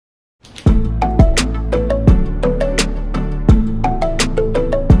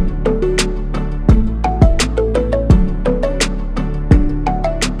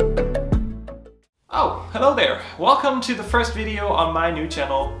welcome to the first video on my new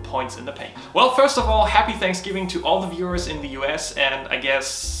channel, Points in the Paint. Well, first of all, happy Thanksgiving to all the viewers in the US, and I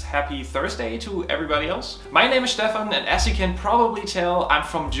guess happy Thursday to everybody else. My name is Stefan, and as you can probably tell, I'm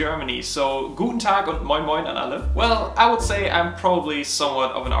from Germany, so Guten Tag und Moin Moin an alle. Well, I would say I'm probably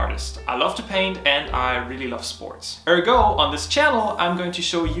somewhat of an artist. I love to paint and I really love sports. Ergo, on this channel, I'm going to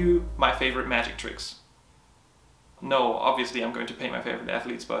show you my favorite magic tricks. No, obviously I'm going to paint my favorite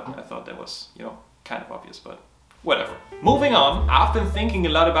athletes, but I thought that was, kind of obvious, but whatever. Moving on, I've been thinking a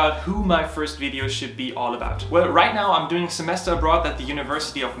lot about who my first video should be all about. Well, right now I'm doing a semester abroad at the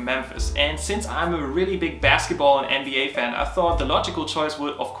University of Memphis, and since I'm a really big basketball and NBA fan, I thought the logical choice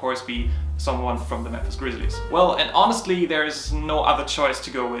would of course be someone from the Memphis Grizzlies. Well, and honestly, there's no other choice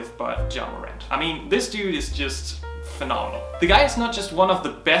to go with but Ja Morant. I mean, this dude is just phenomenal. The guy is not just one of the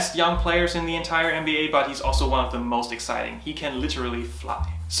best young players in the entire NBA, but he's also one of the most exciting. He can literally fly.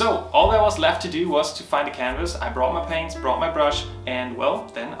 So all that was left to do was to find a canvas. I brought my paints, brought my brush, and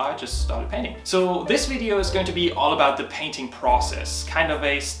well, then I just started painting. So this video is going to be all about the painting process, kind of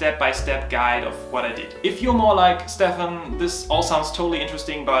a step-by-step guide of what I did. If you're more like, Stefan, this all sounds totally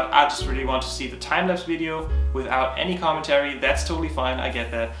interesting, but I just really want to see the time-lapse video without any commentary, that's totally fine, I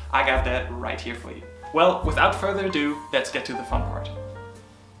get that. I got that right here for you. Well, without further ado, let's get to the fun part.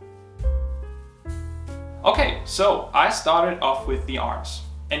 Okay, so I started off with the arms.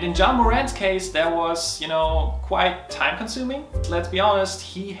 And in Ja Morant's case, that was, quite time-consuming. Let's be honest,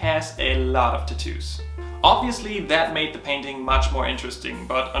 he has a lot of tattoos. Obviously, that made the painting much more interesting,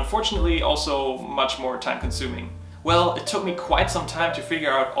 but unfortunately also much more time-consuming. Well, it took me quite some time to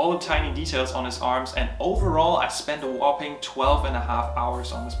figure out all the tiny details on his arms, and overall I spent a whopping 12.5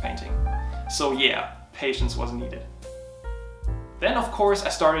 hours on this painting. So yeah, patience was needed. Then of course I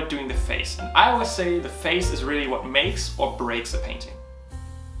started doing the face, and I always say the face is really what makes or breaks a painting.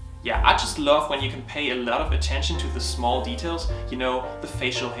 Yeah, I just love when you can pay a lot of attention to the small details, the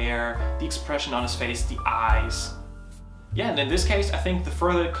facial hair, the expression on his face, the eyes. Yeah, and in this case I think the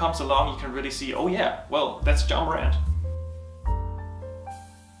further it comes along you can really see, oh yeah, well, that's Ja Morant.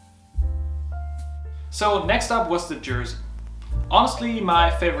 So next up was the jersey. Honestly,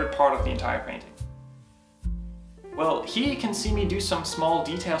 my favorite part of the entire painting. Well, here you can see me do some small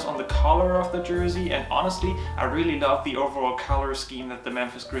details on the color of the jersey, and honestly, I really love the overall color scheme that the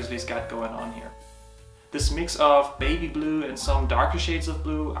Memphis Grizzlies got going on here. This mix of baby blue and some darker shades of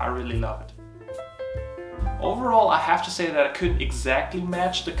blue, I really love it. Overall, I have to say that I couldn't exactly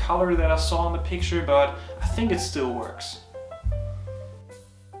match the color that I saw in the picture, but I think it still works.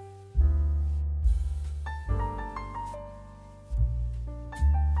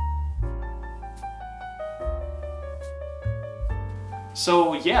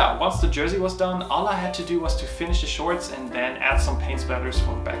 So yeah, once the jersey was done, all I had to do was to finish the shorts and then add some paint splatters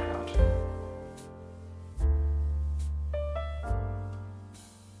for the background.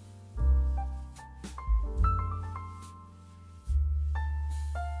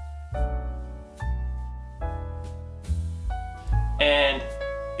 And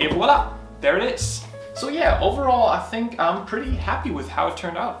voila, there it is. So yeah, overall I think I'm pretty happy with how it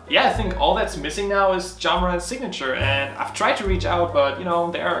turned out. Yeah, I think all that's missing now is Ja Morant's signature, and I've tried to reach out, but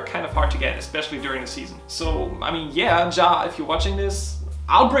they're kind of hard to get, especially during the season. So, I mean, yeah, Ja, if you're watching this,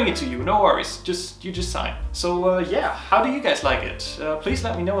 I'll bring it to you, no worries, you just sign. So yeah, how do you guys like it? Please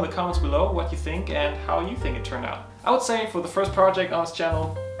let me know in the comments below what you think and how you think it turned out. I would say for the first project on this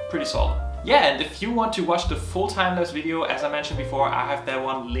channel, pretty solid. Yeah, and if you want to watch the full time-lapse video, as I mentioned before, I have that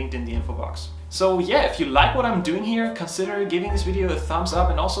one linked in the info box. So yeah, if you like what I'm doing here, consider giving this video a thumbs up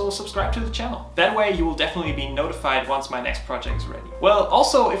and also subscribe to the channel. That way you will definitely be notified once my next project is ready. Well,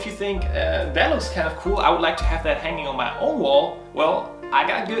 also if you think that looks kind of cool, I would like to have that hanging on my own wall, well, I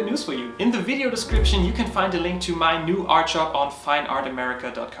got good news for you. In the video description you can find a link to my new art shop on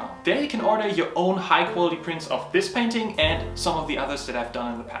fineartamerica.com. There you can order your own high quality prints of this painting and some of the others that I've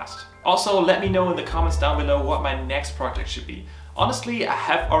done in the past. Also, let me know in the comments down below what my next project should be. Honestly, I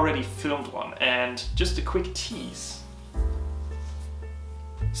have already filmed one, and just a quick tease.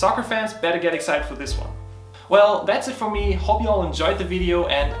 Soccer fans better get excited for this one. Well, that's it for me. Hope you all enjoyed the video,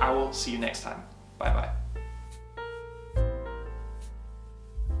 and I will see you next time. Bye bye.